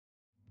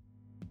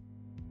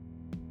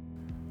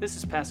This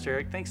is Pastor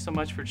Eric. Thanks so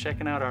much for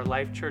checking out our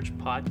Life Church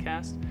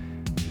podcast.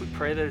 We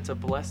pray that it's a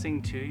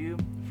blessing to you.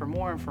 For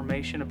more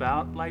information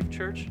about Life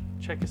Church,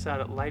 check us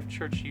out at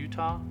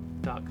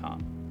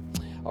lifechurchutah.com.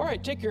 All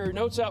right, take your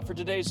notes out for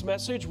today's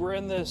message. We're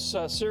in this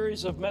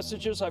series of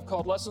messages I've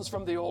called Lessons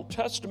from the Old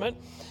Testament.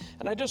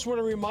 And I just want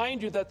to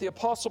remind you that the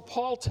Apostle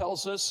Paul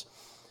tells us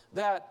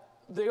that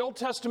the Old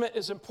Testament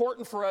is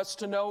important for us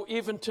to know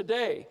even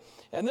today.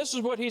 And this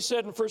is what he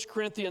said in 1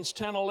 Corinthians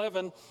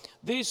 10:11.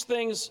 These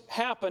things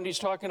happened. He's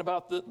talking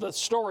about the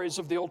stories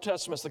of the Old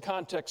Testament, the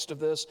context of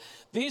this.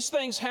 These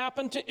things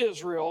happened to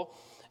Israel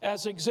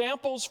as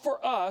examples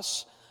for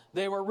us.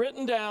 They were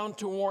written down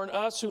to warn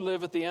us who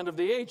live at the end of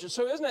the ages.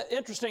 So isn't it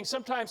interesting?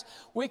 Sometimes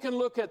we can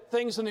look at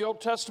things in the Old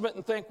Testament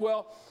and think,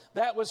 well,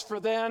 that was for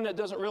then. It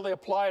doesn't really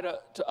apply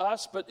to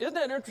us. But isn't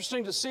it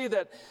interesting to see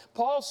that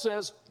Paul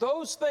says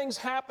those things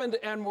happened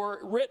and were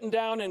written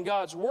down in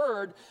God's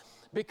Word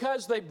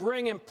because they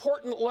bring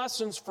important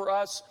lessons for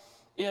us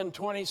in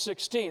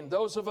 2016,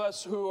 those of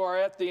us who are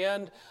at the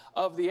end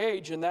of the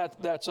age, and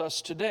that's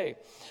us today.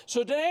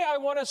 So today I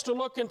want us to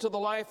look into the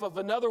life of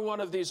another one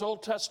of these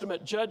Old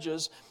Testament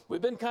judges.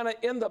 We've been kind of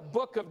in the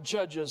book of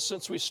Judges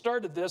since we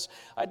started this.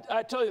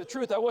 I tell you the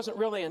truth, I wasn't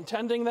really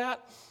intending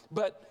that,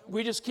 but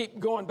we just keep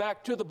going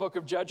back to the book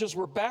of Judges.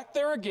 We're back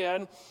there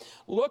again,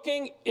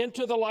 looking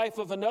into the life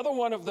of another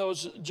one of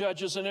those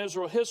judges in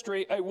Israel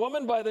history, a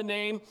woman by the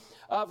name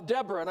of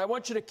Deborah. And I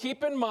want you to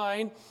keep in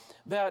mind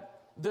that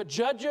the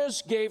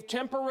judges gave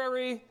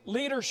temporary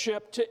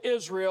leadership to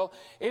Israel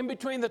in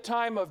between the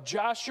time of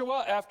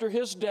Joshua after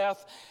his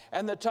death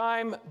and the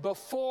time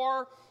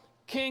before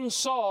King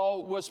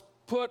Saul was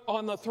put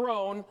on the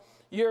throne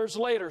years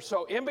later.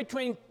 So in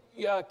between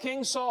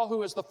King Saul,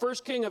 who is the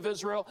first king of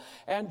Israel,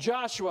 and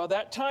Joshua,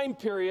 that time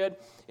period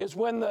is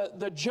when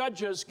the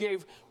judges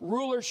gave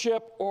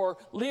rulership or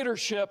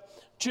leadership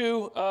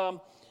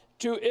to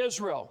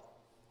Israel.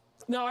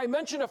 Now, I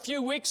mentioned a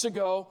few weeks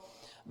ago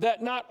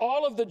that not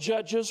all of the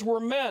judges were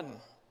men.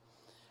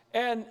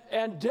 And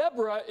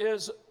Deborah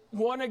is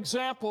one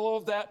example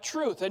of that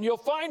truth. And you'll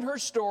find her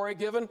story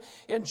given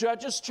in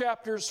Judges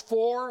chapters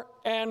 4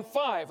 and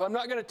 5. I'm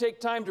not going to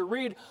take time to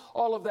read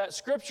all of that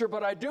scripture,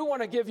 but I do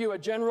want to give you a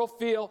general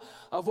feel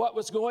of what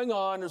was going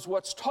on as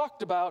what's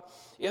talked about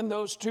in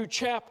those two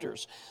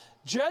chapters.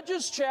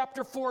 Judges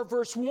chapter 4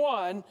 verse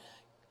 1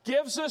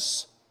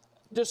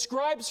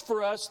 describes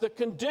for us the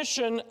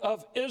condition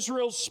of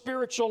Israel's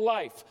spiritual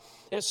life.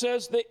 It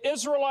says, the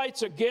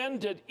Israelites again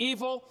did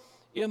evil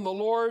in the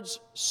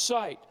Lord's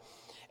sight.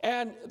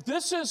 And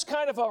this is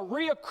kind of a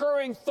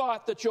reoccurring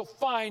thought that you'll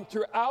find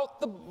throughout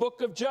the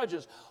book of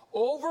Judges.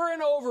 Over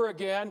and over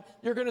again,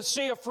 you're going to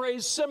see a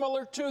phrase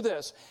similar to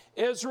this.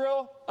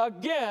 Israel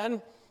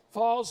again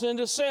falls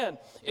into sin.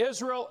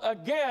 Israel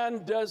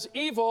again does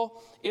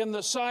evil in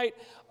the sight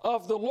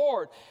of the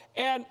Lord.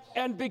 And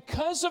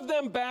because of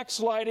them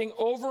backsliding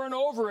over and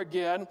over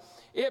again,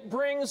 it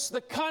brings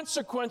the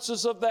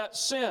consequences of that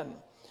sin.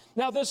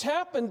 Now, this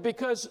happened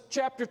because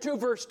chapter 2,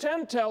 verse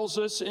 10 tells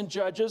us in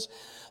Judges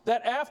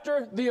that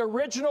after the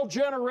original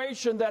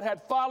generation that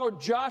had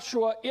followed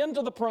Joshua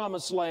into the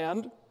promised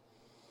land,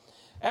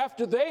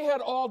 after they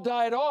had all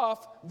died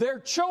off, their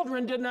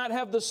children did not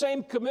have the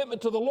same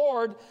commitment to the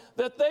Lord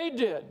that they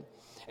did.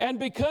 And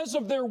because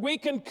of their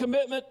weakened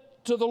commitment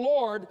to the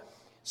Lord,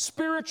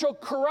 spiritual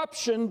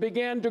corruption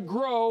began to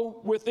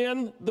grow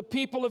within the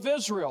people of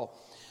Israel.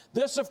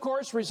 This, of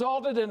course,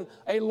 resulted in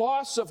a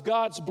loss of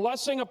God's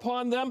blessing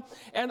upon them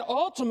and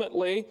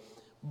ultimately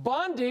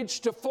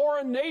bondage to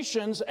foreign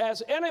nations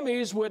as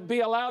enemies would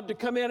be allowed to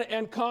come in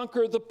and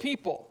conquer the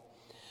people.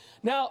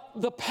 Now,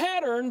 the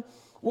pattern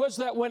was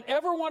that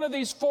whenever one of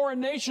these foreign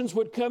nations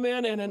would come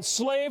in and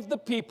enslave the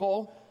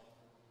people,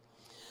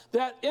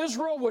 that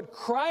Israel would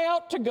cry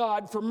out to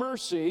God for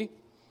mercy,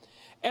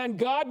 and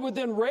God would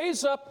then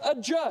raise up a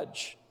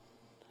judge,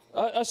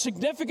 a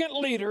significant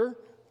leader,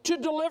 to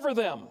deliver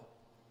them.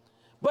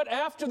 But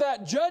after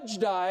that judge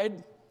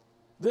died,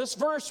 this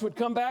verse would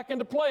come back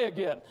into play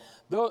again.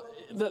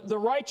 The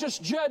righteous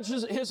judge,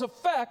 his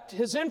effect,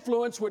 his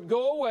influence would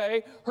go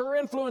away, her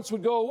influence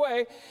would go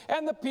away,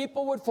 and the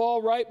people would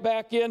fall right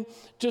back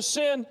into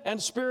sin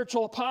and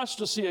spiritual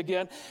apostasy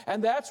again.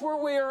 And that's where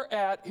we are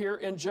at here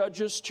in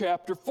Judges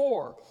chapter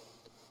 4.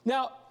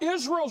 Now,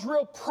 Israel's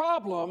real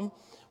problem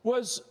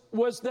was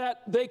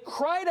that they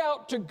cried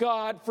out to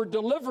God for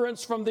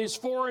deliverance from these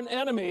foreign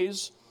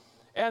enemies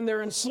and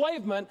their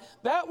enslavement.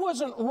 That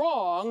wasn't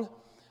wrong.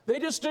 They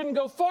just didn't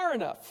go far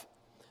enough.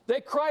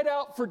 They cried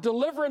out for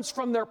deliverance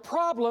from their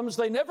problems.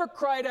 They never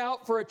cried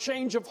out for a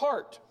change of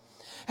heart.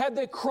 Had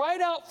they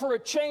cried out for a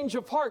change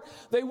of heart,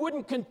 they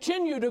wouldn't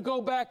continue to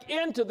go back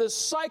into this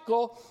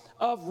cycle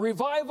of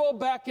revival,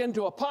 back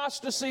into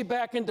apostasy,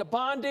 back into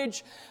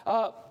bondage,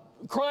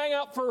 crying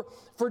out for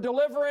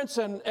deliverance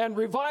and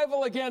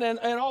revival again,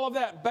 and all of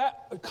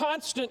that.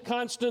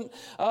 Constant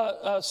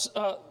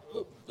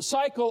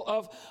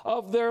cycle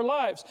of their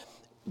lives.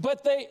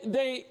 But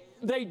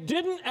they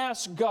didn't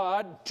ask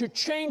God to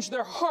change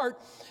their heart,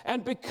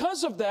 and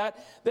because of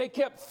that, they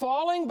kept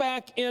falling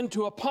back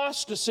into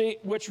apostasy,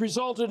 which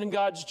resulted in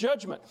God's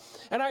judgment.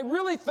 And I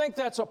really think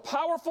that's a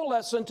powerful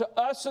lesson to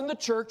us in the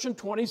church in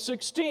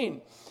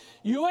 2016.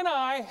 You and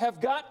I have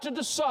got to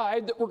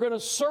decide that we're going to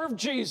serve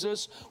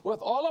Jesus with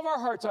all of our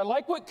hearts. I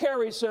like what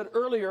Carrie said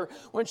earlier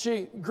when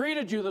she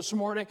greeted you this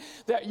morning,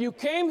 that you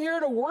came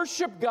here to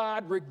worship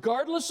God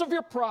regardless of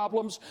your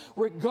problems,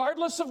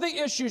 regardless of the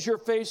issues you're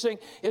facing.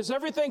 Is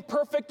everything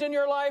perfect in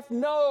your life?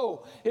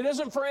 No, it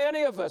isn't for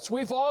any of us.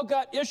 We've all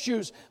got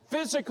issues,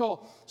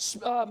 physical,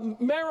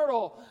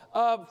 marital,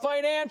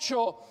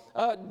 financial,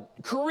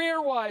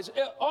 career-wise,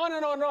 on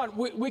and on and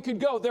on. We could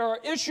go. There are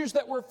issues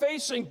that we're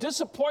facing,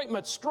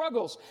 disappointments, struggles.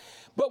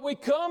 But we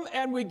come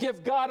and we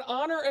give God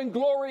honor and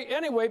glory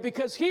anyway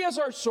because He is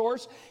our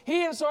source.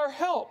 He is our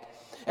help.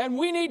 And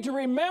we need to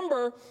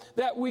remember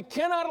that we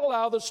cannot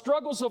allow the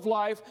struggles of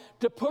life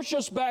to push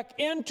us back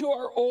into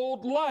our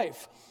old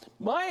life.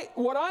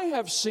 What I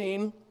have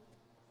seen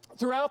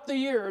throughout the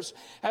years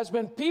has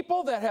been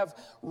people that have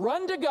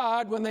run to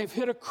God when they've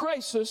hit a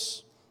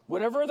crisis,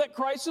 whatever that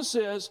crisis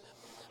is.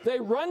 They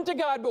run to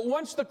God, but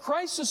once the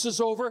crisis is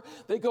over,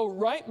 they go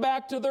right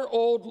back to their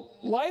old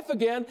life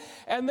again,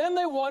 and then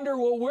they wonder,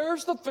 well,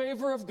 where's the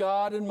favor of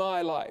God in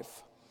my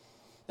life?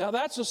 Now,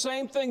 that's the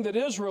same thing that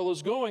Israel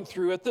is going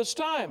through at this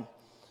time.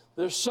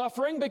 They're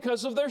suffering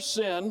because of their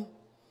sin.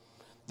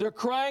 They're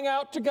crying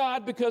out to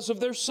God because of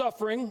their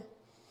suffering.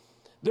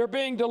 They're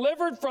being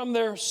delivered from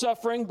their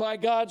suffering by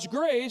God's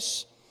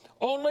grace,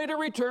 only to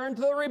return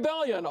to the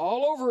rebellion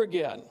all over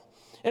again.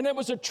 And it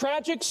was a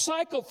tragic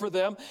cycle for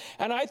them.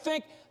 And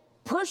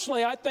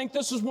personally, I think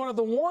this is one of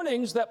the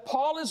warnings that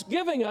Paul is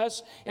giving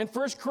us in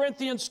 1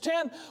 Corinthians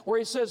 10, where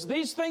he says,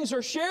 these things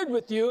are shared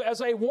with you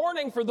as a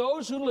warning for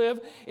those who live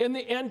in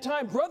the end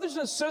time. Brothers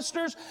and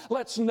sisters,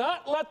 let's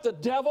not let the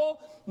devil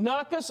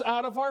knock us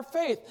out of our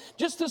faith.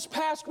 Just this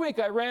past week,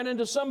 I ran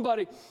into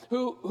somebody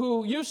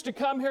who used to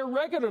come here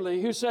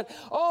regularly, who said,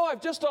 oh,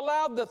 I've just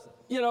allowed the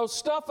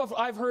stuff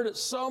I've heard it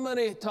so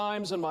many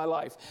times in my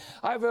life.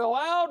 I've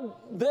allowed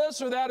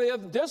this or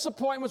that,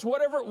 disappointments,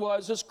 whatever it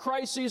was, this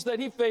crises that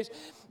he faced,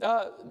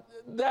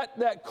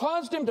 that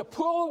caused him to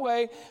pull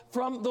away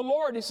from the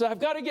Lord. He said, I've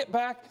got to get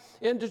back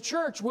into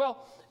church.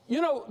 Well,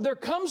 there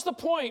comes the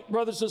point,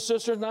 brothers and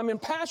sisters, and I'm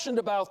impassioned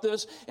about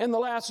this in the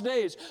last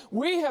days.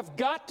 We have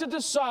got to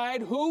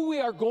decide who we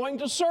are going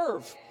to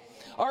serve.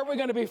 Are we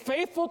going to be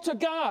faithful to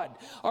God?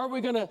 Are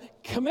we going to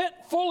commit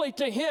fully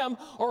to Him?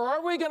 Or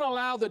are we going to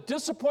allow the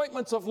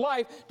disappointments of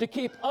life to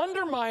keep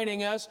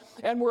undermining us?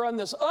 And we're on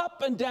this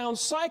up and down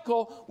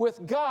cycle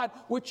with God,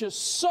 which is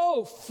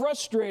so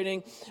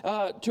frustrating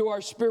to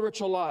our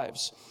spiritual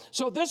lives.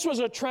 So this was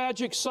a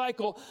tragic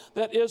cycle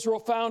that Israel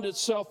found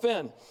itself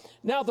in.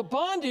 Now, the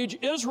bondage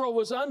Israel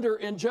was under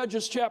in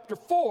Judges chapter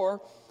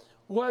 4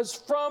 was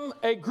from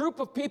a group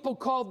of people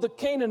called the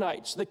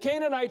Canaanites. The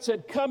Canaanites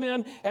had come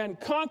in and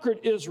conquered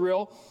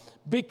Israel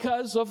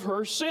because of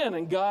her sin,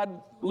 and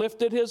God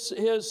lifted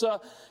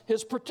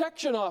his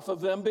protection off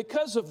of them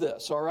because of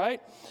this, all right?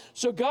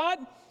 So God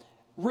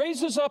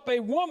raises up a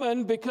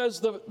woman because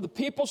the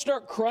people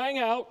start crying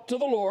out to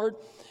the Lord,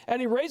 and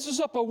He raises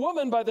up a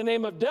woman by the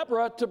name of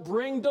Deborah to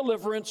bring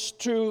deliverance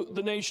to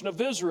the nation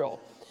of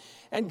Israel.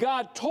 And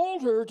God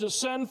told her to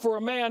send for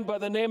a man by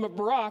the name of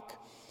Barak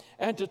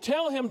and to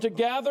tell him to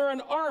gather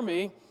an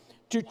army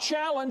to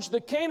challenge the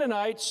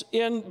Canaanites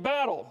in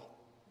battle.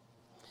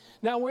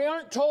 Now, we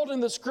aren't told in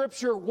the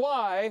scripture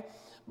why,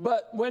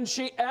 but when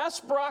she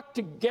asked Barak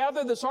to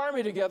gather this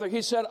army together,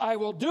 he said, I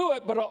will do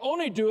it, but I'll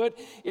only do it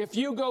if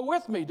you go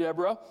with me,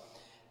 Deborah.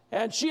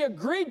 And she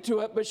agreed to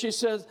it, but she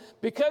says,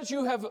 because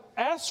you have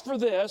asked for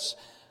this,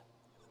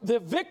 the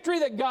victory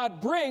that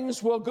God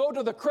brings will go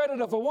to the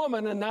credit of a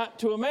woman and not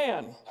to a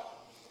man.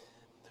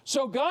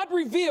 So God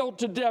revealed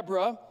to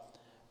Deborah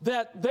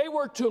that they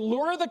were to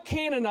lure the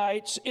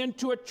Canaanites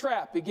into a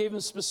trap. He gave them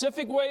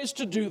specific ways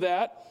to do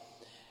that.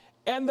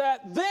 And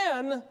that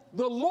then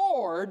the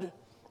Lord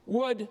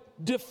would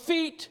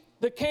defeat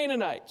the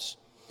Canaanites.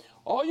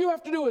 All you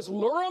have to do is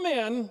lure them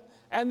in,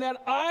 and then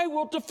I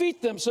will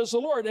defeat them, says the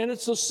Lord. And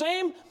it's the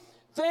same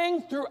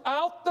thing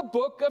throughout the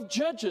book of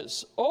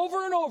Judges.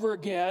 Over and over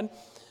again,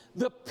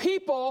 the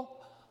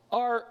people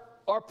are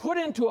put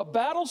into a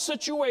battle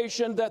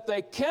situation that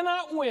they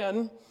cannot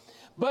win,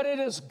 but it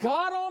is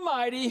God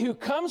Almighty who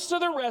comes to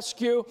the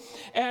rescue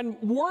and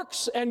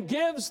works and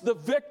gives the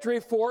victory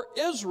for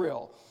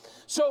Israel.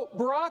 So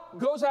Barak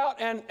goes out,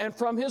 and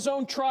from his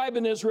own tribe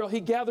in Israel, he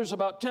gathers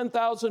about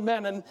 10,000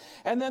 men.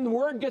 And then the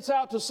word gets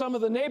out to some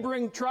of the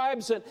neighboring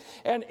tribes.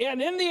 And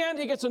in the end,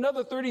 he gets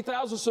another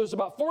 30,000. So there's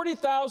about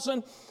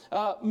 40,000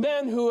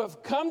 men who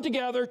have come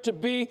together to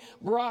be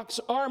Barak's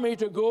army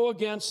to go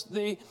against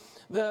the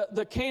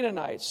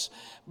Canaanites.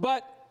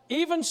 But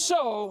even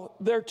so,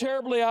 they're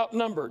terribly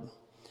outnumbered.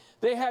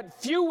 They had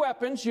few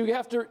weapons. You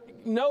have to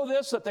know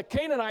this, that the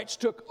Canaanites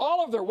took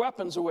all of their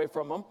weapons away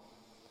from them.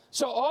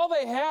 So all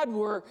they had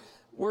were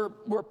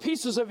were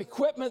pieces of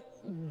equipment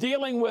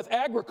dealing with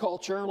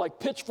agriculture, like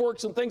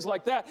pitchforks and things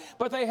like that,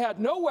 but they had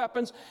no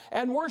weapons,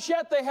 and worse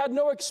yet, they had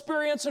no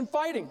experience in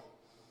fighting,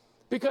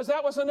 because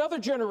that was another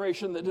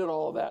generation that did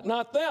all of that,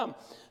 not them.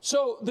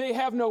 So they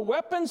have no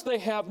weapons, they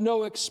have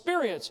no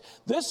experience.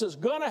 This is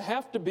going to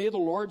have to be the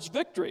Lord's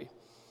victory.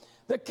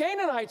 The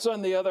Canaanites,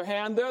 on the other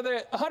hand, they're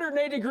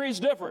 180 degrees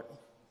different.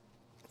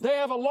 They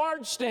have a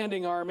large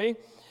standing army,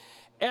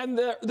 and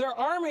their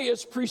army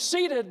is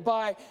preceded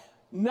by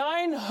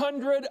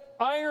 900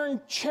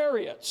 iron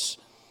chariots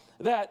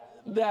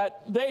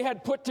that they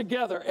had put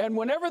together. And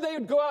whenever they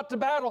would go out to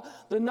battle,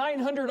 the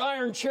 900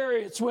 iron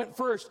chariots went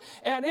first.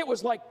 And it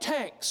was like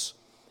tanks.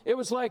 It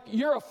was like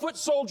you're a foot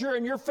soldier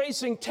and you're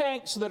facing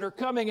tanks that are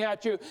coming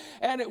at you.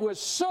 And it was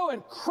so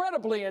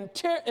incredibly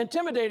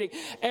intimidating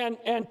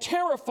and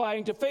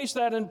terrifying to face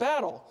that in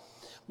battle.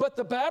 But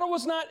the battle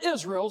was not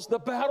Israel's, the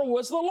battle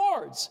was the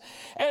Lord's.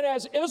 And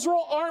as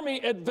Israel's army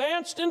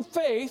advanced in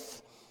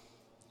faith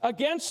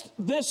against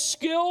this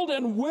skilled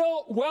and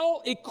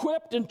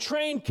well-equipped and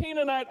trained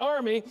Canaanite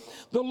army,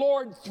 the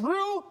Lord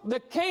threw the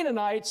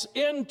Canaanites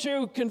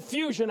into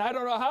confusion. I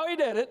don't know how he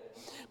did it,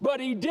 but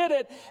he did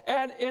it.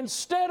 And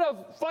instead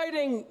of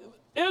fighting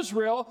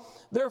Israel,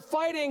 they're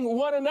fighting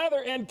one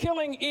another and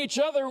killing each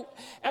other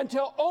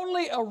until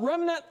only a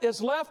remnant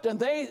is left, and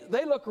they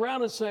look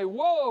around and say,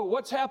 "Whoa,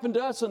 what's happened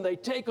to us?" And they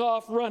take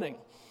off running.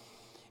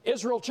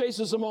 Israel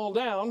chases them all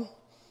down.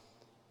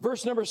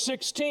 Verse number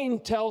 16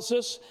 tells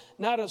us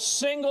not a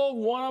single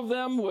one of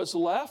them was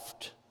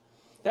left.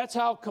 That's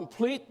how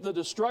complete the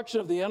destruction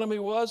of the enemy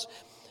was,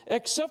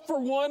 except for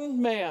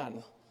one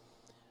man,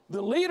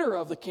 the leader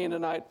of the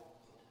Canaanite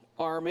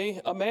army,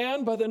 a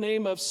man by the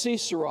name of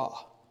Sisera.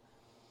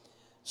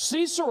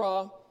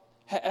 Sisera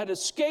had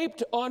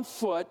escaped on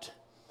foot,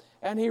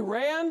 and he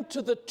ran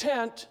to the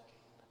tent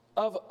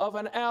of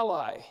an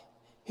ally.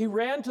 He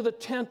ran to the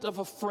tent of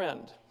a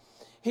friend.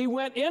 He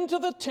went into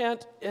the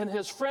tent, and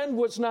his friend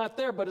was not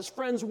there, but his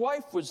friend's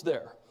wife was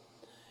there.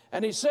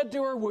 And he said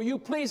to her, "Will you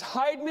please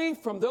hide me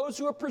from those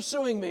who are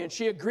pursuing me?" And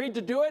she agreed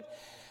to do it.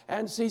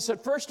 And he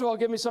said, "First of all,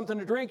 give me something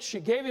to drink."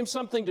 She gave him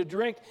something to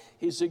drink.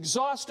 He's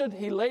exhausted.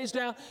 He lays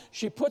down.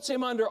 She puts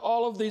him under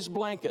all of these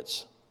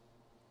blankets.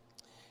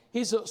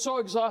 He's so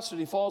exhausted,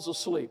 he falls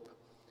asleep.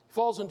 He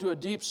falls into a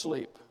deep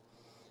sleep.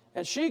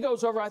 And she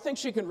goes over. I think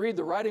she can read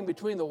the writing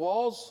between the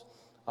walls.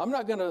 I'm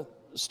not going to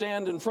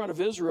stand in front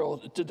of Israel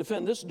to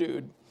defend this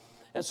dude.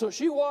 And so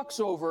she walks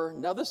over.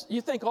 Now this,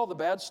 you think all the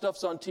bad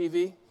stuff's on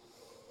TV?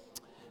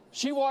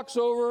 She walks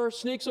over,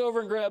 sneaks over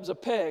and grabs a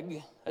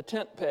peg, a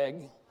tent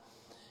peg.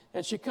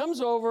 And she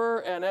comes over,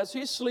 and as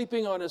he's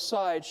sleeping on his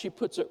side, she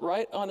puts it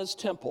right on his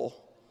temple.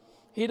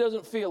 He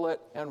doesn't feel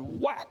it,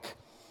 and whack.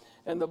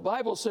 And the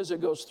Bible says it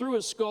goes through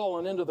his skull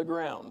and into the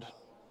ground.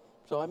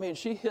 So, I mean,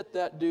 she hit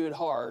that dude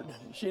hard.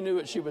 She knew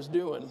what she was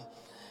doing,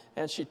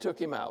 and she took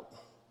him out.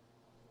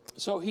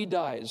 So he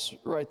dies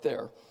right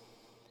there.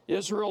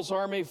 Israel's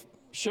army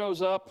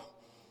shows up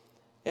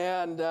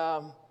and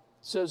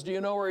says, "Do you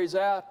know where he's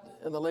at?"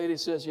 And the lady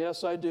says,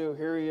 "Yes, I do.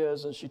 Here he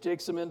is." And she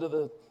takes him into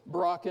the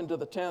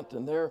tent,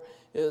 and there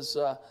is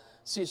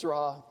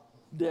Sisera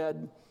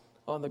dead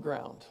on the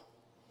ground.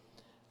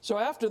 So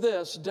after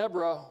this,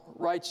 Deborah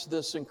writes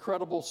this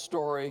incredible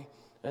story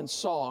and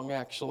song,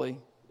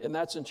 actually, and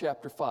that's in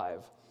chapter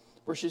 5,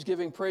 where she's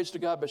giving praise to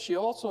God, but she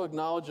also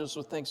acknowledges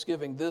with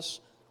thanksgiving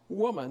this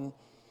woman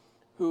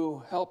who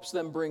helps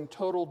them bring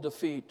total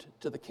defeat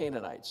to the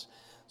Canaanites.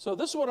 So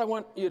this is what I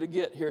want you to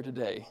get here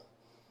today.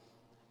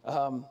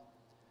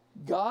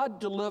 God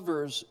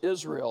delivers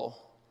Israel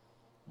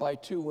by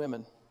two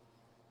women,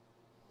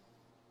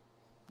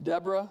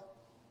 Deborah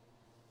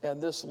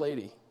and this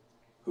lady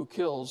who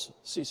kills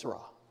Sisera.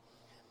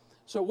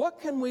 So what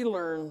can we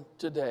learn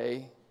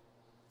today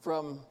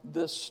from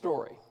this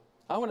story?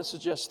 I want to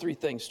suggest three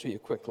things to you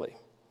quickly.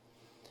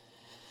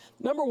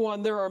 Number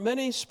one, there are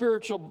many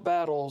spiritual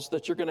battles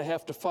that you're going to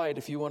have to fight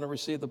if you want to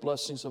receive the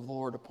blessings of the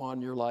Lord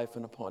upon your life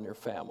and upon your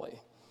family.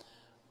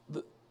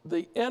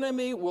 The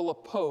enemy will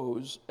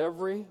oppose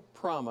every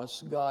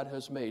promise God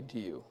has made to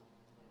you.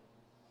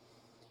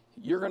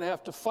 You're going to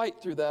have to fight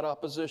through that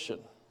opposition.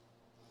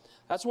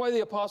 That's why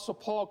the Apostle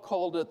Paul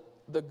called it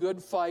the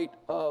good fight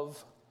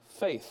of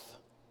faith.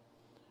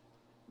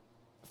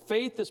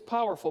 Faith is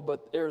powerful,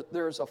 but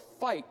there's a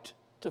fight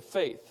to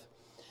faith.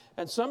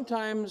 And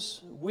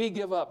sometimes we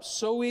give up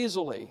so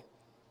easily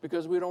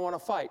because we don't want to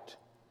fight.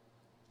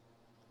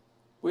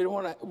 We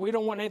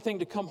don't want anything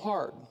to come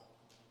hard.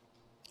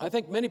 I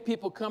think many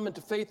people come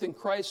into faith in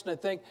Christ and I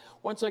think,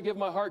 once I give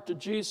my heart to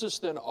Jesus,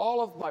 then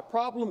all of my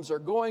problems are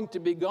going to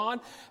be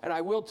gone. And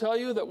I will tell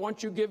you that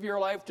once you give your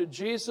life to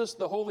Jesus,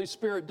 the Holy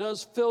Spirit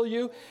does fill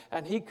you,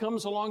 and He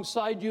comes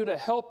alongside you to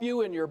help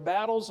you in your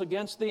battles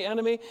against the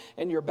enemy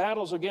and your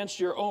battles against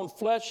your own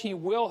flesh. He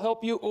will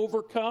help you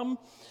overcome.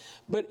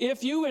 But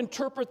if you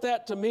interpret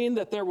that to mean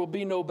that there will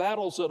be no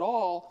battles at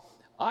all,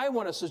 I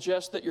want to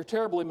suggest that you're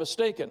terribly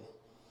mistaken.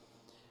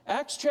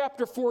 Acts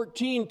chapter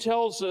 14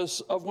 tells us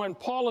of when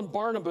Paul and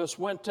Barnabas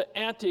went to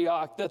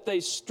Antioch, that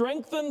they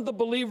strengthened the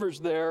believers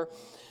there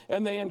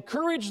and they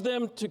encouraged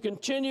them to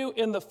continue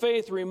in the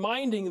faith,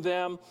 reminding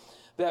them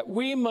that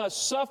we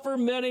must suffer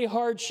many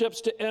hardships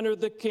to enter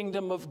the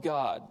kingdom of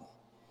God.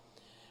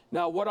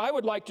 Now, what I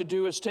would like to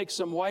do is take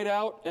some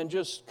whiteout and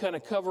just kind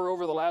of cover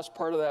over the last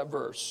part of that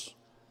verse.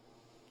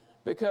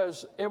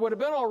 Because it would have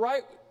been all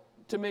right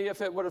to me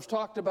if it would have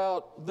talked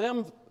about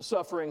them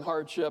suffering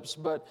hardships,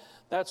 but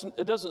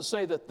it doesn't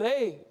say that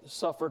they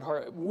suffered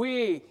hard.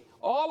 We,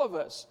 all of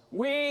us,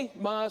 we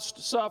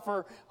must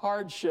suffer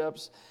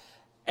hardships.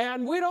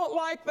 And we don't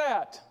like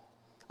that.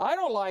 I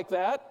don't like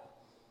that.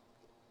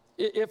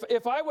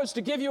 If I was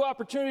to give you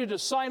opportunity to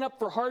sign up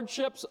for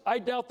hardships, I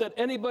doubt that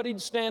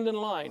anybody'd stand in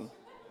line.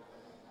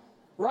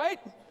 Right?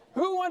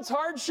 Who wants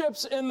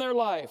hardships in their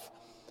life?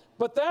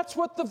 But that's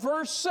what the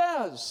verse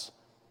says.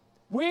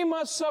 We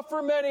must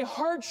suffer many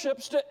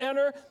hardships to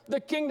enter the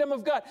kingdom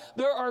of God.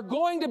 There are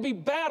going to be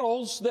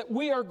battles that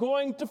we are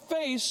going to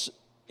face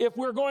if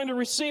we're going to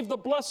receive the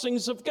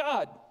blessings of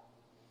God.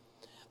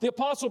 The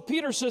Apostle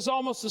Peter says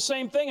almost the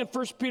same thing in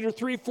 1 Peter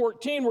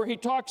 3:14, where he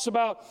talks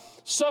about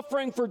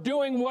suffering for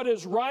doing what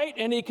is right,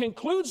 and he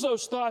concludes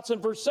those thoughts in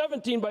verse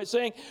 17 by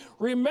saying,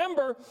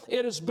 remember,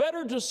 it is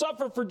better to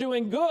suffer for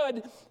doing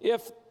good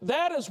if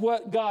that is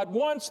what God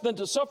wants than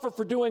to suffer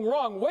for doing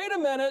wrong. Wait a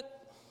minute.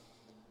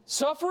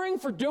 Suffering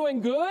for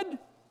doing good?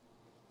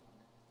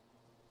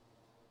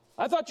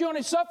 I thought you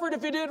only suffered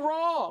if you did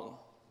wrong.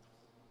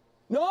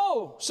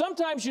 No,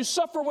 sometimes you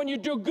suffer when you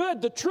do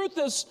good. The truth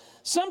is,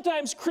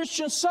 sometimes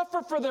Christians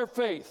suffer for their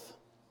faith.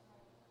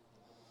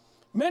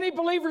 Many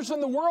believers in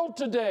the world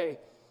today,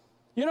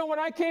 you know, when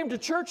I came to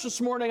church this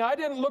morning, I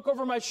didn't look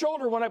over my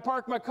shoulder when I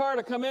parked my car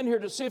to come in here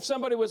to see if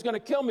somebody was going to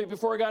kill me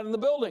before I got in the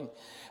building.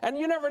 And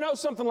you never know,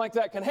 something like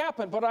that can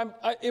happen,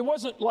 but it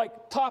wasn't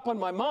like top on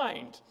my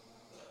mind.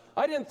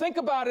 I didn't think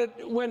about it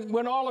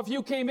when all of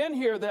you came in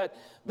here that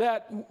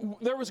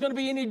there was going to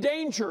be any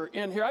danger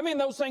in here. I mean,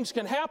 those things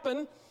can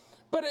happen,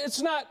 but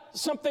it's not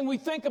something we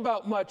think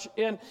about much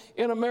in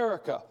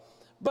America.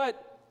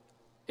 But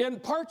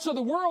in parts of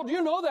the world,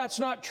 you know that's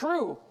not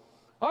true.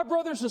 Our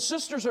brothers and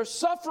sisters are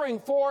suffering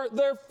for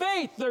their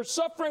faith. They're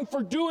suffering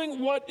for doing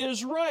what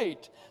is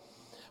right.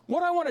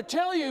 What I want to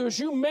tell you is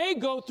you may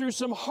go through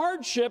some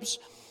hardships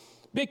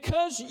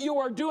because you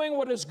are doing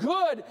what is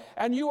good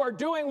and you are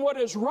doing what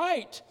is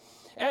right.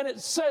 And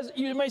it says,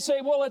 you may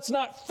say, well, it's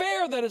not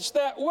fair that it's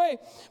that way,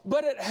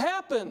 but it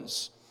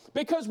happens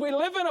because we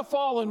live in a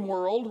fallen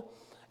world,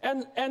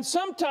 and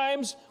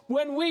sometimes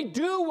when we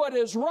do what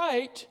is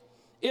right,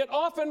 it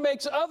often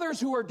makes others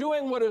who are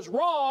doing what is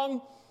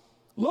wrong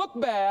look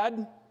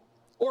bad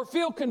or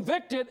feel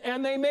convicted,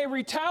 and they may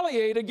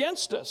retaliate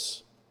against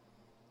us.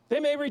 They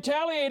may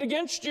retaliate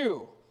against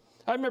you.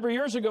 I remember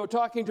years ago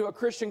talking to a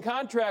Christian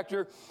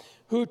contractor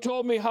who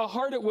told me how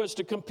hard it was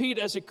to compete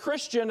as a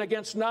Christian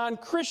against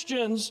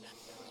non-Christians,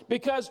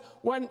 because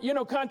when, you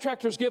know,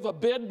 contractors give a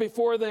bid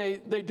before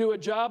they do a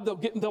job,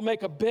 they'll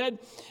make a bid,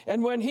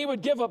 and when he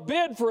would give a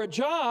bid for a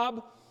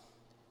job,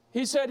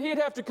 he said he'd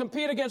have to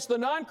compete against the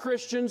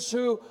non-Christians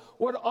who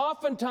would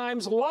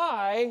oftentimes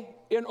lie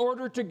in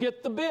order to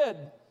get the bid,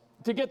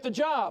 to get the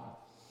job.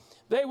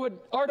 They would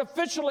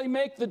artificially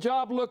make the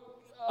job look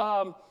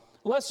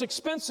less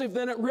expensive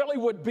than it really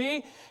would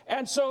be.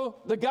 And so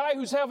the guy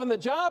who's having the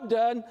job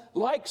done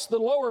likes the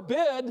lower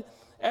bid,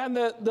 and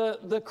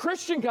the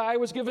Christian guy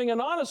was giving an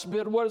honest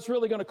bid of what it's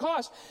really going to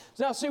cost.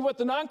 Now, see, what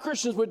the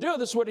non-Christians would do,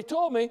 this is what he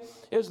told me,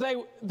 is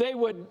they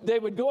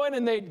would go in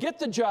and they'd get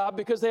the job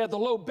because they had the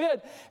low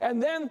bid,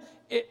 and then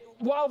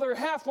while they're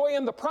halfway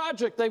in the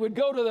project, they would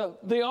go to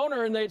the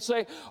owner and they'd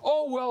say,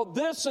 oh, well,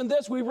 this and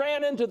this, we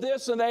ran into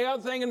this and the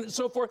other thing and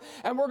so forth,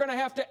 and we're going to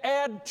have to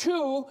add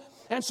to.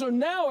 And so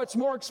now it's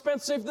more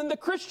expensive than the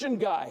Christian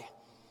guy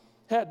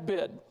had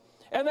bid.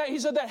 And he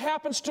said, that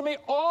happens to me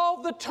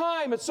all the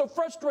time. It's so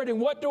frustrating.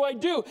 What do I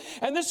do?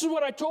 And this is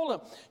what I told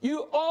him.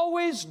 You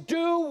always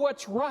do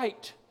what's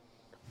right.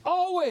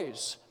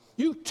 Always.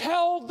 You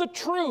tell the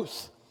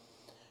truth.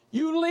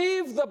 You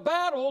leave the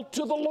battle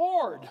to the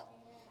Lord.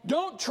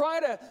 Don't try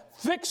to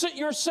fix it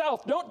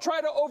yourself. Don't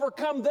try to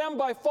overcome them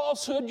by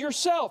falsehood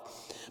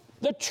yourself.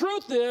 The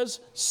truth is,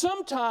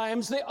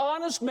 sometimes the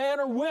honest man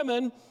or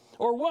woman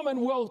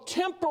will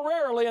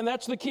temporarily, and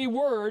that's the key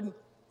word,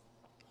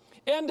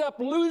 end up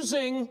on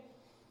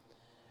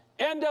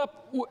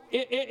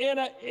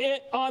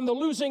the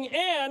losing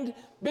end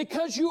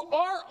because you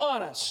are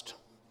honest.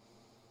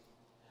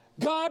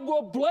 God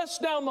will bless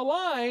down the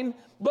line,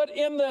 but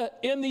in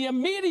the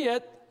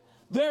immediate,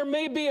 there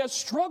may be a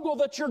struggle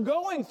that you're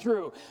going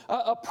through,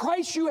 a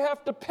price you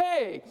have to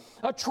pay,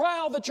 a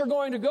trial that you're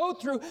going to go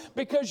through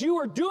because you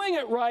are doing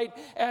it right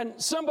and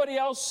somebody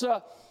else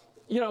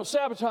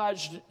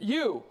sabotaged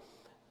you.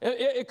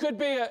 It could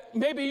be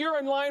maybe you're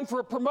in line for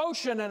a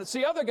promotion and it's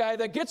the other guy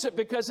that gets it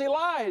because he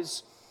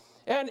lies.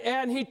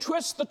 And he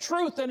twists the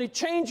truth and he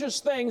changes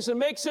things and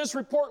makes his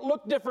report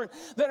look different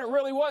than it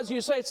really was. And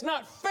you say, it's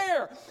not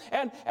fair.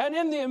 And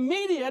in the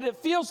immediate, it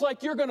feels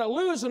like you're going to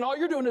lose and all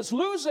you're doing is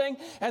losing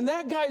and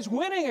that guy's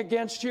winning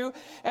against you.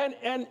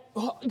 And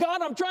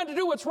God, I'm trying to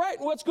do what's right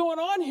and what's going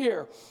on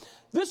here.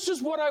 This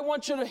is what I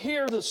want you to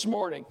hear this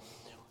morning.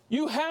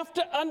 You have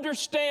to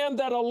understand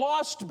that a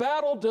lost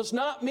battle does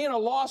not mean a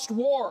lost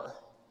war.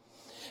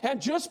 And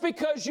just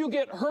because you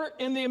get hurt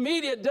in the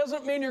immediate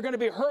doesn't mean you're going to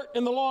be hurt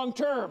in the long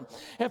term.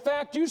 In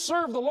fact, you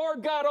serve the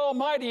Lord God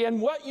Almighty,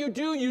 and what you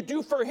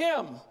do for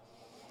Him.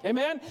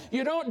 Amen?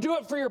 You don't do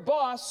it for your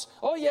boss.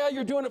 Oh, yeah,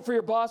 you're doing it for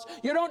your boss.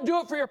 You don't do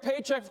it for your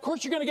paycheck. Of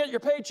course, you're going to get your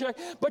paycheck,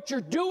 but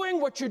you're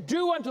doing what you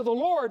do unto the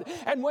Lord.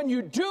 And when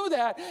you do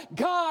that,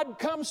 God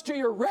comes to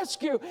your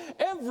rescue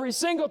every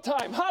single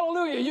time.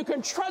 Hallelujah. You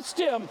can trust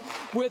Him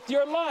with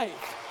your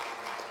life.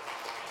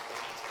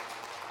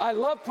 I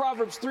love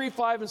Proverbs 3,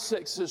 5, and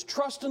 6. It says,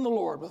 trust in the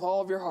Lord with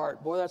all of your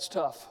heart. Boy, that's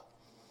tough.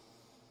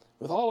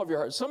 With all of your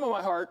heart. Some of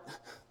my heart,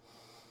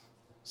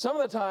 some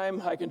of the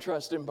time I can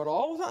trust Him, but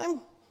all the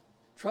time,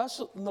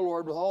 trust in the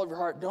Lord with all of your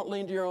heart. Don't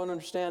lean to your own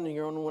understanding,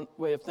 your own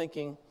way of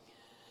thinking.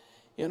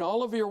 In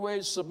all of your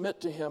ways, submit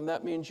to Him.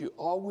 That means you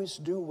always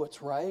do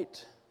what's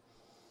right.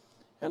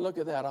 And look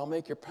at that. I'll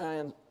make your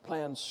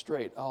plans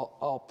straight.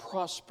 I'll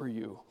prosper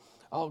you.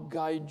 I'll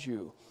guide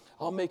you.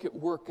 I'll make it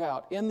work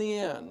out. In the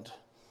end,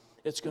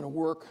 it's going to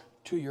work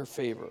to your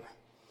favor.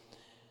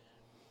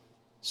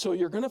 So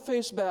you're going to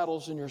face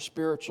battles in your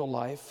spiritual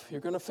life. You're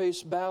going to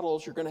face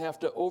battles you're going to have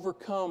to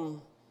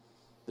overcome.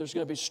 There's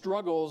going to be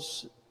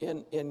struggles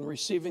in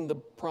receiving the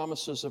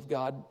promises of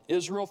God.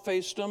 Israel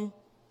faced them.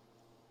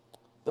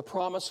 The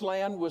promised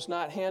land was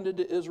not handed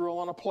to Israel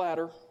on a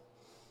platter.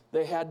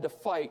 They had to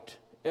fight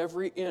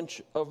every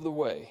inch of the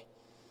way.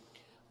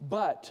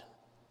 But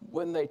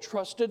when they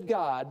trusted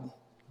God,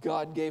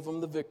 God gave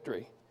them the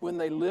victory. When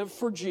they lived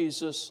for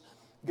Jesus,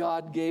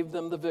 God gave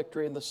them the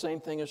victory, and the same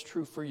thing is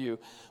true for you.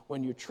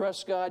 When you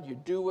trust God, you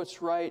do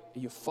what's right,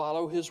 you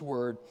follow His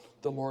word,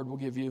 the Lord will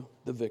give you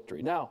the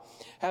victory. Now,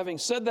 having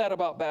said that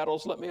about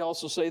battles, let me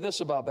also say this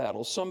about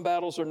battles. Some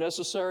battles are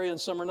necessary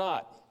and some are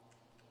not.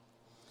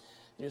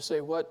 You say,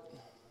 what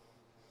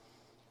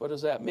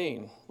does that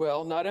mean?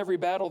 Well, not every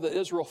battle that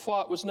Israel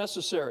fought was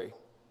necessary.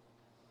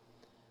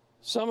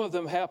 Some of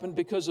them happened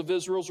because of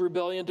Israel's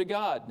rebellion to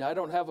God. Now, I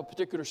don't have a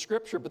particular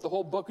scripture, but the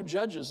whole book of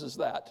Judges is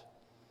that.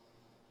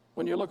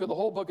 When you look at the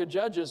whole book of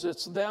Judges,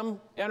 it's them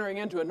entering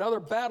into another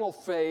battle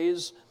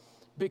phase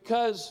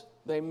because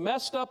they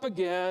messed up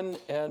again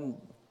and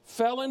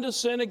fell into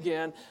sin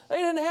again. They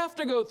didn't have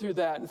to go through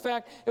that. In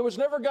fact, it was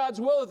never God's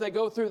will that they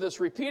go through this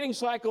repeating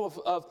cycle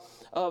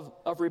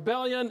of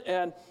rebellion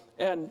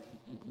and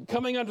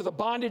coming under the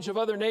bondage of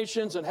other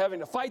nations and having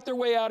to fight their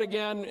way out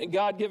again, and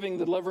God giving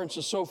the deliverance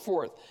and so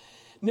forth.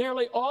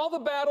 Nearly all the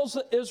battles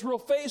that Israel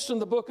faced in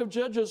the book of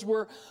Judges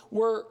were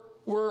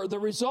the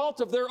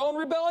result of their own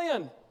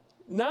rebellion,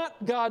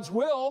 not God's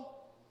will.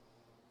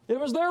 It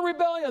was their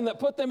rebellion that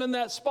put them in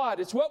that spot.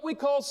 It's what we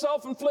call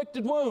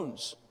self-inflicted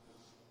wounds.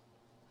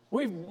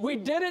 We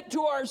did it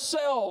to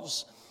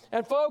ourselves.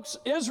 And folks,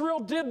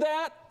 Israel did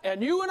that,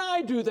 and you and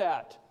I do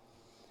that.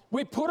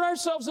 We put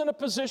ourselves in a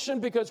position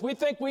because we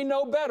think we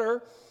know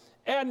better,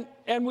 and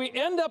we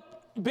end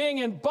up being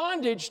in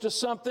bondage to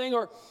something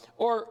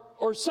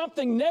or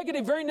something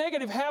negative, very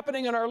negative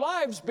happening in our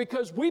lives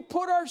because we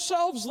put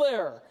ourselves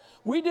there.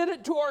 We did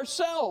it to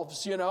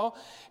ourselves, you know,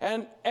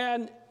 and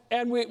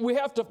we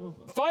have to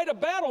fight a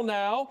battle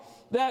now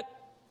that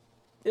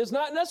is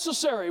not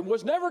necessary,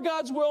 was never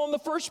God's will in the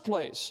first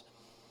place.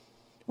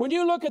 When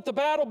you look at the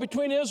battle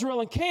between Israel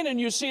and Canaan,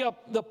 you see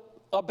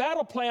a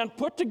battle plan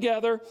put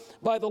together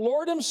by the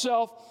Lord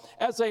Himself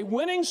as a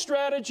winning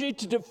strategy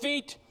to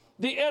defeat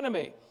the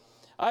enemy.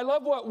 I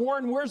love what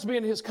Warren Wiersbe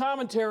in his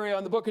commentary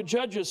on the book of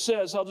Judges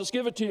says. I'll just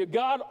give it to you.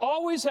 God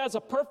always has a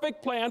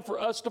perfect plan for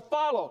us to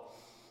follow.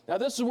 Now,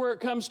 this is where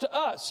it comes to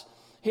us.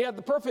 He had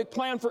the perfect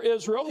plan for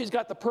Israel. He's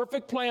got the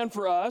perfect plan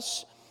for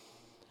us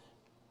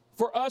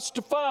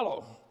to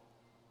follow.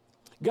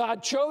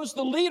 God chose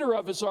the leader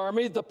of His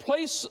army, the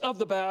place of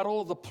the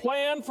battle, the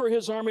plan for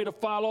His army to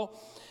follow,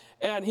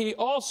 and He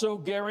also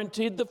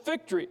guaranteed the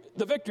victory.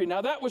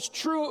 Now, that was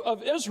true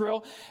of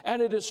Israel,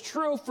 and it is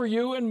true for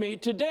you and me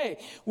today.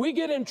 We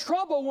get in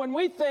trouble when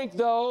we think,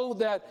 though,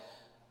 that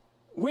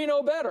we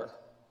know better,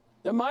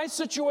 that my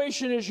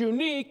situation is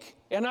unique,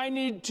 and I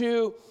need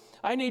to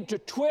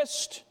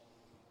twist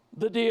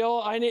the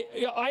deal.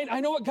 I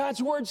know what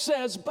God's word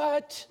says,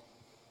 but,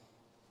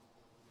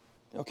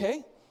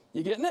 okay,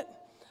 you getting it?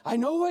 I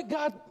know what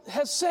God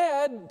has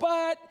said,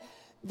 but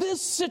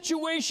this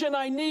situation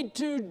I need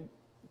to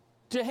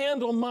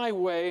handle my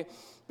way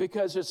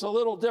because it's a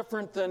little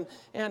different than,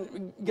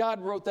 and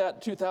God wrote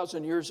that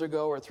 2,000 years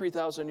ago or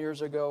 3,000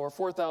 years ago or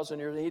 4,000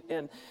 years,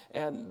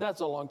 and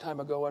that's a long time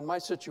ago, and my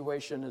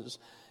situation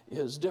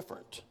is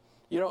different.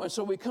 You know, and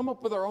so we come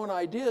up with our own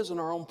ideas and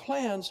our own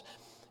plans,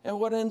 and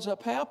what ends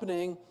up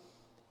happening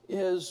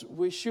is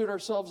we shoot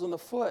ourselves in the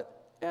foot,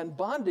 and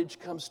bondage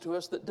comes to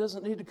us that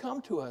doesn't need to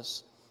come to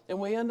us. and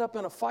we end up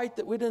in a fight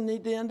that we didn't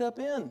need to end up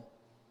in.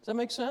 Does that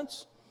make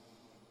sense?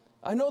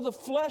 I know the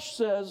flesh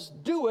says,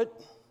 do it,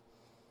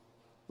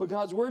 but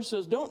God's word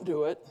says, don't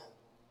do it.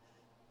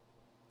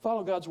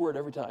 Follow God's word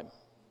every time.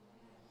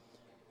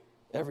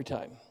 Every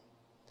time.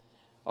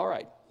 All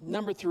right,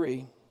 number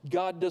 3,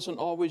 God doesn't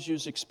always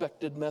use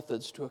expected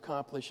methods to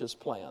accomplish his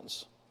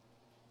plans.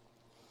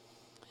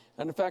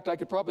 And in fact, I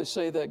could probably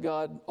say that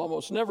God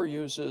almost never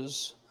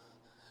uses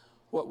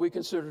what we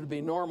consider to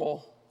be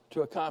normal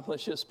to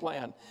accomplish his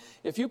plan.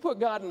 If you put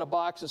God in a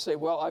box and say,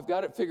 well, I've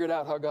got it figured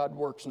out how God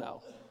works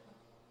now,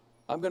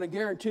 I'm going to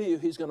guarantee you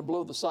he's going to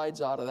blow the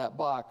sides out of that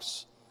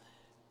box.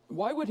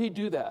 Why would he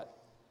do that?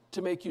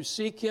 To make you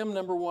seek him,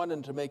 number one,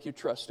 and to make you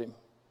trust him.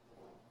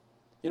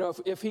 You know,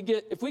 if we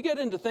get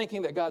into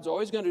thinking that God's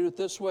always going to do it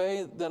this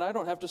way, then I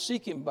don't have to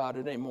seek him about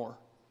it anymore.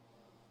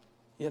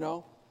 You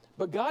know?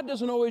 But God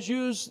doesn't always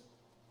use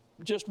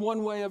just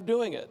one way of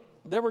doing it.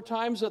 There were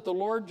times that the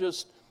Lord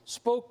just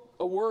spoke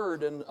a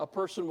word and a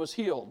person was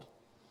healed.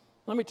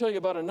 Let me tell you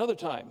about another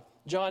time.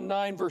 John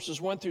 9, verses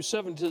 1 through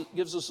 7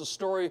 gives us a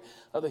story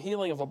of the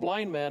healing of a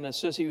blind man. It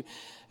says,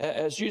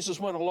 as Jesus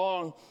went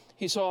along,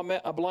 he saw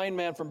a blind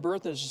man from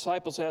birth, and his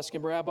disciples asked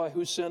him, Rabbi,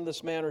 who sinned,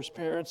 this man or his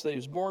parents, that he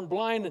was born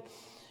blind?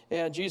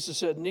 And Jesus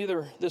said,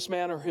 neither this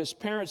man or his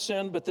parents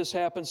sinned, but this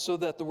happened so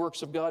that the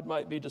works of God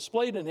might be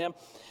displayed in him.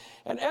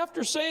 And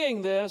after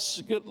saying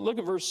this, look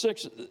at verse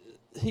 6,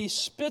 he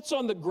spits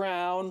on the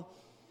ground,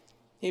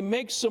 he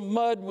makes some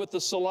mud with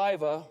the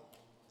saliva,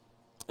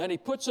 and he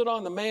puts it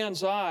on the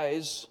man's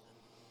eyes,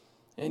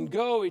 and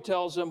go, he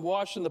tells him,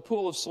 wash in the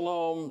pool of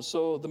Siloam.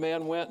 So the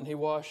man went and he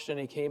washed and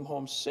he came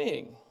home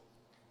seeing.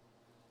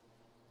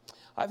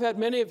 I've had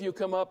many of you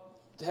come up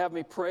to have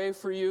me pray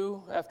for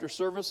you after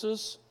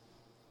services.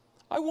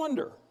 I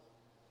wonder,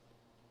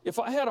 if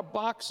I had a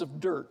box of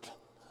dirt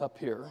up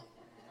here,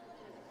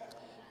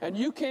 and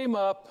you came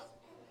up,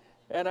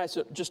 and I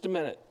said, just a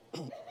minute,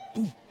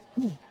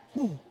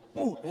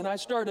 and I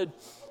started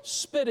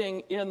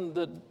spitting in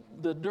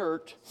the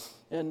dirt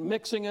and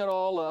mixing it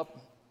all up,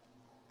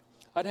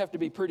 I'd have to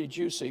be pretty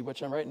juicy,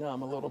 which right now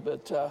I'm a little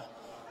bit,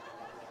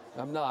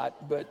 I'm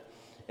not,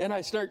 and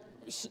I start,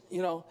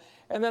 you know,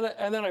 and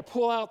then I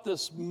pull out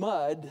this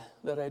mud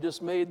that I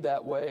just made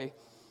that way,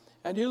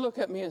 and you look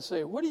at me and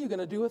say, what are you going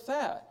to do with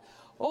that?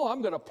 Oh,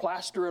 I'm going to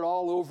plaster it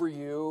all over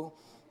you.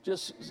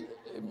 Just,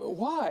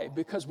 why?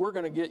 Because we're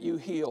going to get you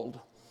healed.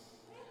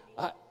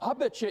 I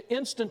bet you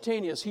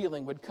instantaneous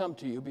healing would come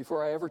to you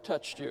before I ever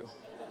touched you.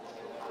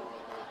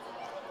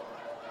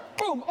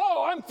 Boom,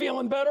 oh, I'm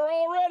feeling better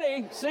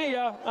already. See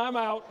ya, I'm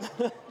out.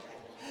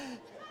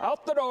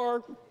 Out the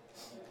door.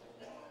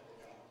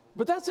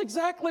 But that's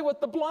exactly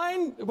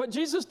what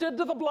Jesus did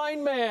to the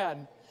blind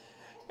man.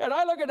 And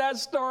I look at that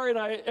story,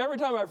 and every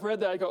time I've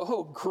read that, I go,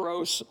 oh,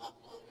 gross.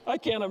 I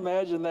can't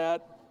imagine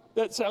that.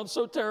 That sounds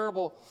so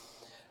terrible.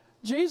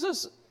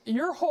 Jesus,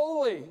 you're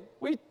holy.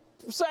 We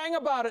sang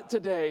about it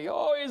today.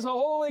 Oh, he's a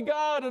holy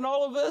God and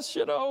all of this,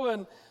 you know,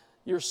 and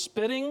you're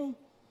spitting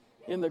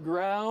in the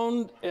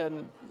ground,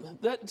 and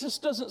that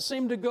just doesn't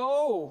seem to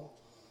go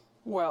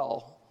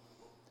well.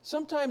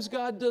 Sometimes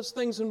God does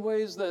things in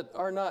ways that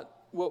are not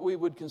what we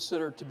would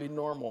consider to be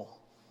normal.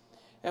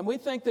 And we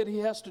think that he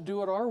has to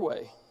do it our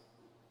way.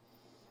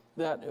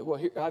 That, well,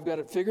 here, I've got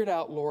it figured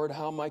out, Lord,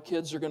 how my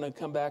kids are going to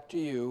come back to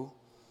you,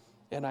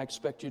 and I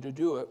expect you to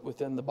do it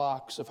within the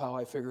box of how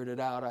I figured it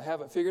out. I have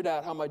it figured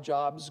out how my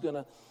job is going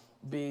to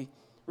be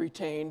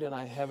retained, and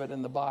I have it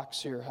in the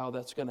box here how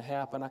that's going to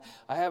happen.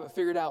 I have it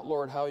figured out,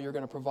 Lord, how you're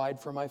going to provide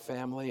for my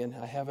family, and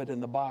I have it in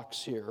the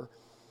box here,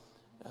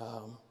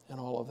 and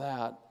all of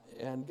that.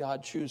 And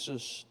God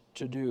chooses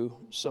to do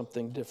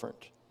something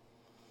different.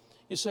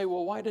 You say,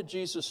 well, why did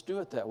Jesus do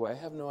it that way? I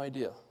have no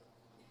idea.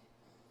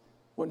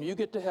 When you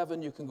get to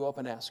heaven, you can go up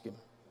and ask him.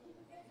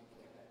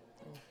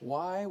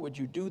 Why would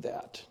you do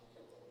that?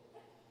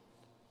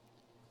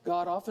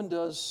 God often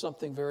does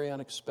something very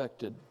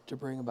unexpected to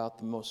bring about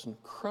the most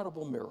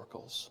incredible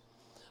miracles.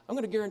 I'm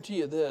going to guarantee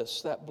you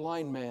this, that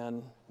blind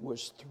man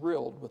was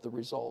thrilled with the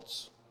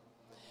results.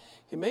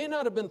 He may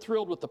not have been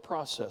thrilled with the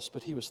process,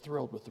 but he was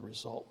thrilled with the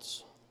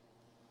results.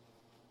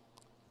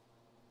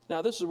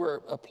 Now, this is where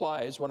it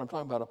applies, what I'm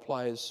talking about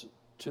applies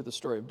to the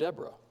story of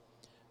Deborah.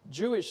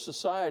 Jewish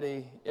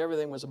society,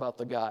 everything was about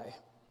the guy,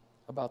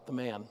 about the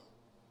man.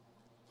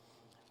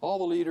 All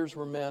the leaders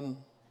were men,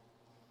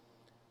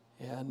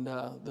 and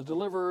the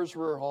deliverers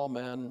were all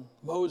men.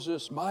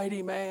 Moses,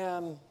 mighty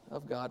man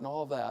of God, and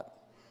all of that.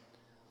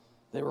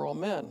 They were all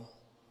men.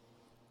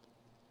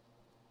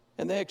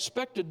 And they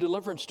expected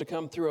deliverance to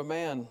come through a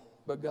man,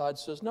 but God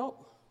says,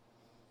 nope,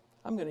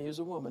 I'm going to use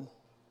a woman.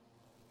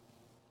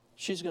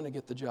 She's going to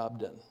get the job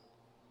done.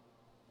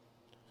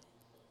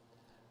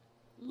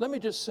 Let me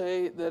just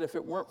say that if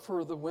it weren't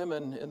for the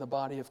women in the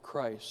body of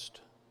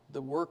Christ,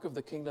 the work of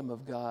the kingdom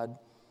of God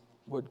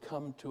would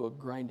come to a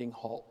grinding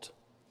halt.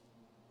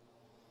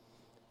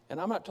 And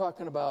I'm not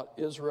talking about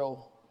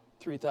Israel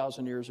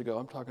 3,000 years ago.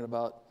 I'm talking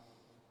about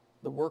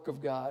the work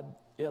of God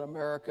in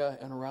America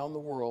and around the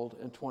world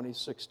in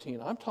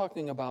 2016. I'm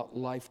talking about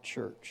Life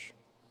Church.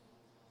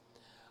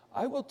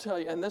 I will tell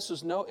you, and this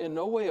is in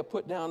no way a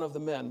put down of the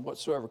men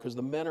whatsoever, because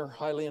the men are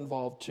highly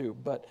involved too,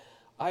 but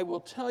I will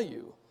tell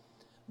you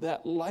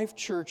that Life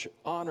Church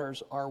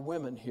honors our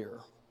women here,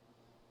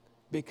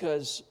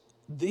 because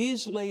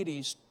these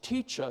ladies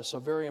teach us a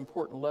very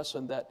important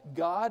lesson, that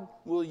God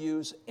will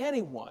use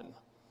anyone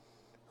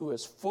who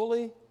is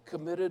fully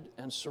committed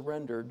and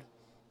surrendered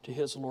to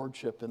his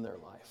lordship in their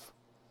life.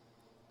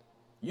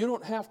 You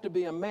don't have to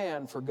be a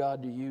man for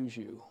God to use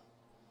you.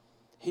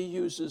 He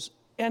uses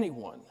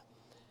anyone.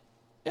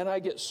 And I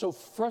get so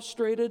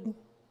frustrated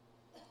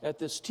at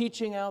this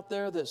teaching out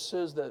there that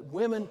says that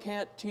women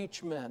can't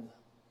teach men.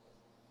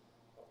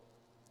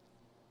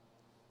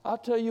 I'll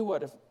tell you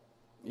what, if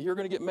you're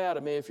going to get mad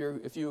at me if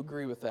you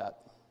agree with that.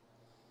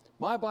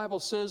 My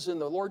Bible says in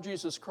the Lord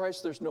Jesus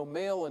Christ there's no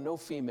male and no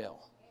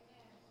female.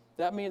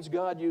 That means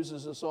God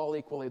uses us all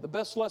equally. The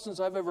best lessons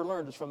I've ever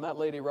learned is from that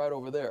lady right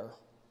over there.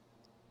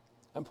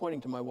 I'm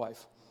pointing to my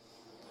wife.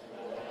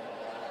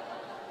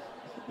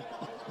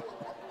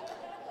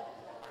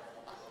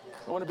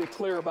 I want to be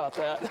clear about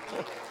that.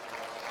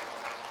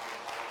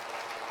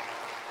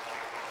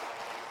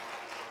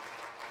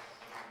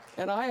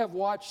 And I have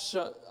watched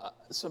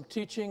some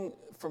teaching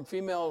from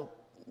female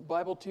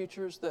Bible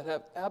teachers that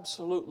have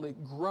absolutely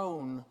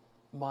grown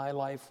my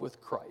life with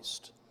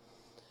Christ.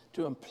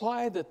 To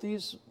imply that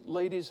these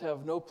ladies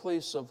have no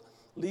place of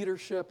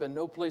leadership and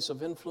no place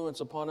of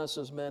influence upon us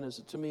as men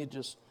is, to me,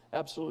 just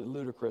absolutely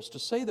ludicrous. To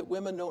say that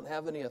women don't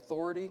have any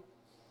authority,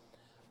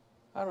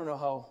 I don't know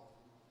how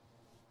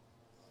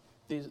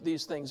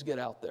these things get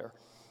out there.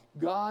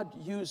 God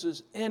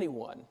uses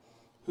anyone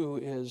who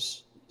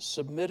is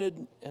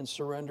submitted and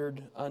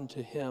surrendered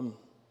unto him.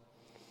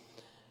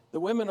 The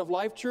women of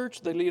Life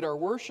Church, they lead our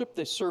worship,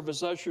 they serve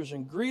as ushers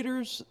and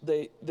greeters,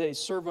 they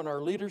serve on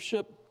our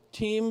leadership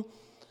team,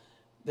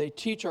 they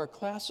teach our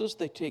classes,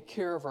 they take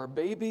care of our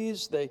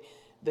babies, they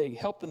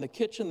help in the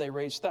kitchen, they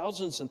raise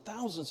thousands and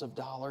thousands of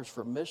dollars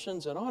for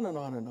missions, and on and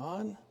on and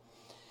on.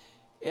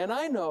 And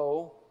I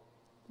know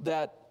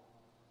that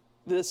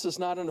this is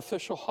not an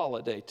official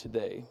holiday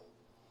today,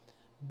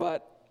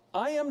 but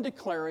I am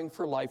declaring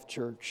for Life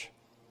Church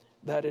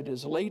that it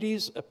is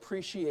Ladies'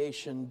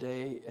 Appreciation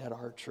Day at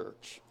our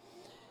church.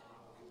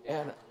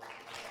 And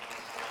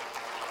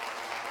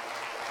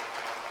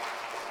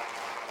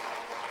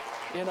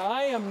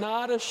I am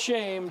not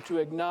ashamed to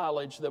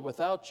acknowledge that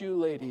without you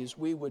ladies,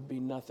 we would be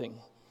nothing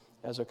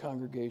as a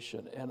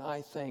congregation. And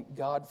I thank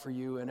God for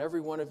you. And every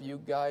one of you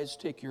guys,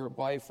 take your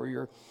wife or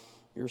your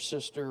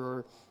sister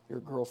or your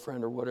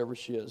girlfriend or whatever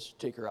she is,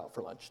 take her out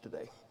for lunch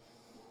today.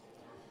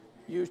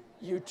 You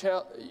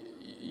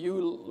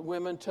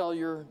women tell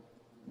your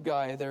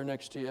guy there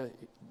next to you,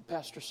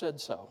 Pastor said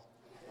so.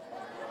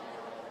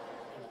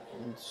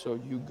 And so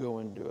you go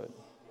and do it.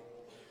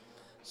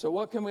 So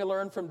what can we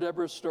learn from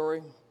Deborah's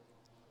story?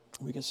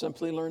 We can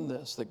simply learn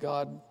this, that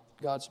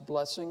God's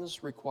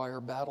blessings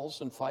require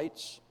battles and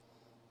fights.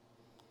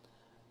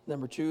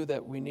 Number two,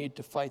 that we need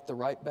to fight the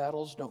right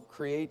battles. Don't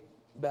create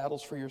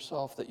battles for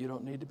yourself that you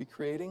don't need to be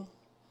creating.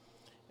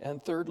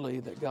 And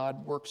thirdly, that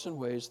God works in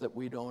ways that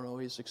we don't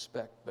always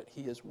expect, but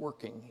he is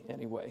working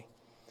anyway.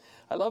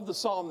 I love the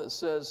psalm that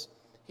says,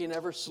 he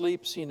never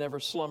sleeps, he never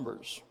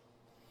slumbers.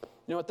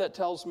 You know what that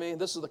tells me?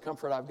 This is the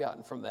comfort I've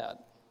gotten from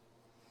that.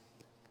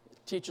 It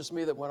teaches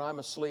me that when I'm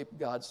asleep,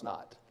 God's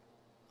not.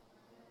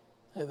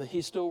 And that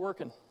he's still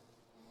working.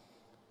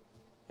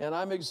 And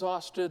I'm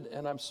exhausted,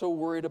 and I'm so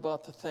worried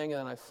about the thing,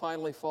 and I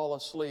finally fall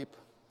asleep,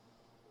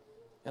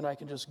 and I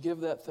can just give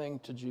that thing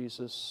to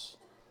Jesus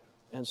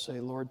and say,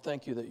 Lord,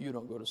 thank you that you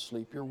don't go to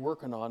sleep. You're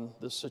working on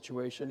this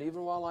situation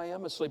even while I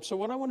am asleep. So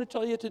what I want to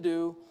tell you to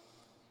do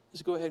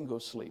is go ahead and go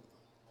sleep.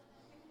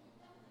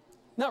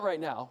 Not right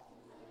now.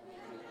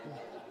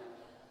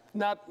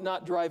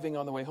 Not driving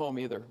on the way home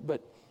either,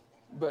 but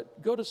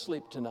go to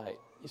sleep tonight.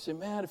 You say,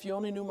 man, if you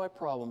only knew my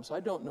problems. I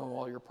don't know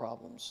all your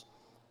problems,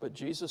 but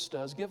Jesus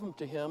does. Give them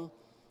to him.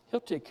 He'll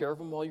take care of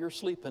them while you're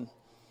sleeping.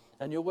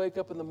 And you'll wake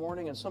up in the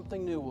morning and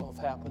something new will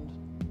have happened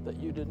that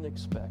you didn't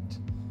expect.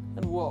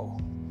 And whoa,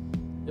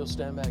 you'll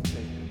stand back and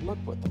say, look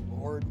what the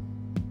Lord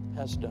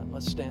has done.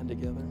 Let's stand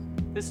together.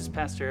 This is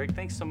Pastor Eric.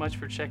 Thanks so much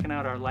for checking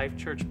out our Life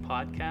Church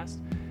podcast.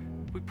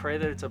 We pray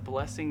that it's a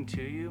blessing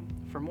to you.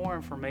 For more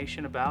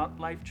information about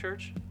Life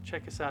Church,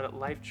 check us out at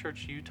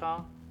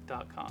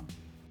lifechurchutah.com.